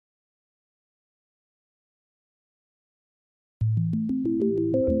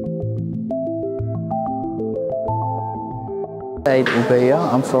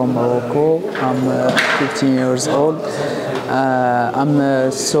Oubaya. I'm from Morocco. I'm 15 years old.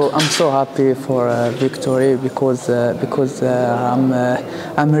 I'm so happy for victory because I'm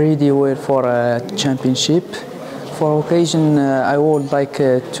ready well for a championship. For occasion, I would like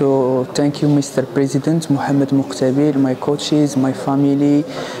to thank you, Mr. President Mohamed Muqtabil, my coaches, my family,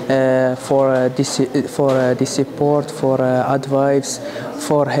 for this support, for advice,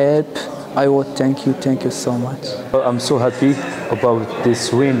 for help. I would thank you so much. I'm so happy about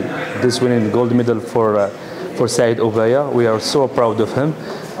this win in gold medal for Said Oubaya. We are so proud of him,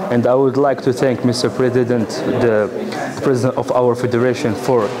 and I would like to thank Mr. President, the president of our federation,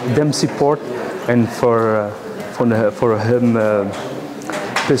 for them support and for him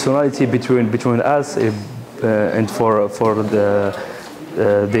personality between us and for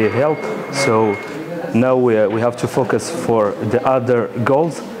the help. So now we have to focus for the other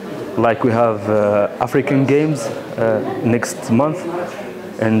goals. Like we have African Games next month,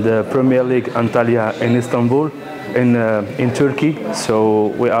 and Premier League Antalya in Istanbul, in Turkey. So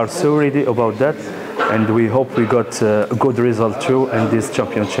we are so ready about that, and we hope we got a good result too in this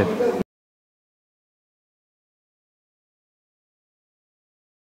championship.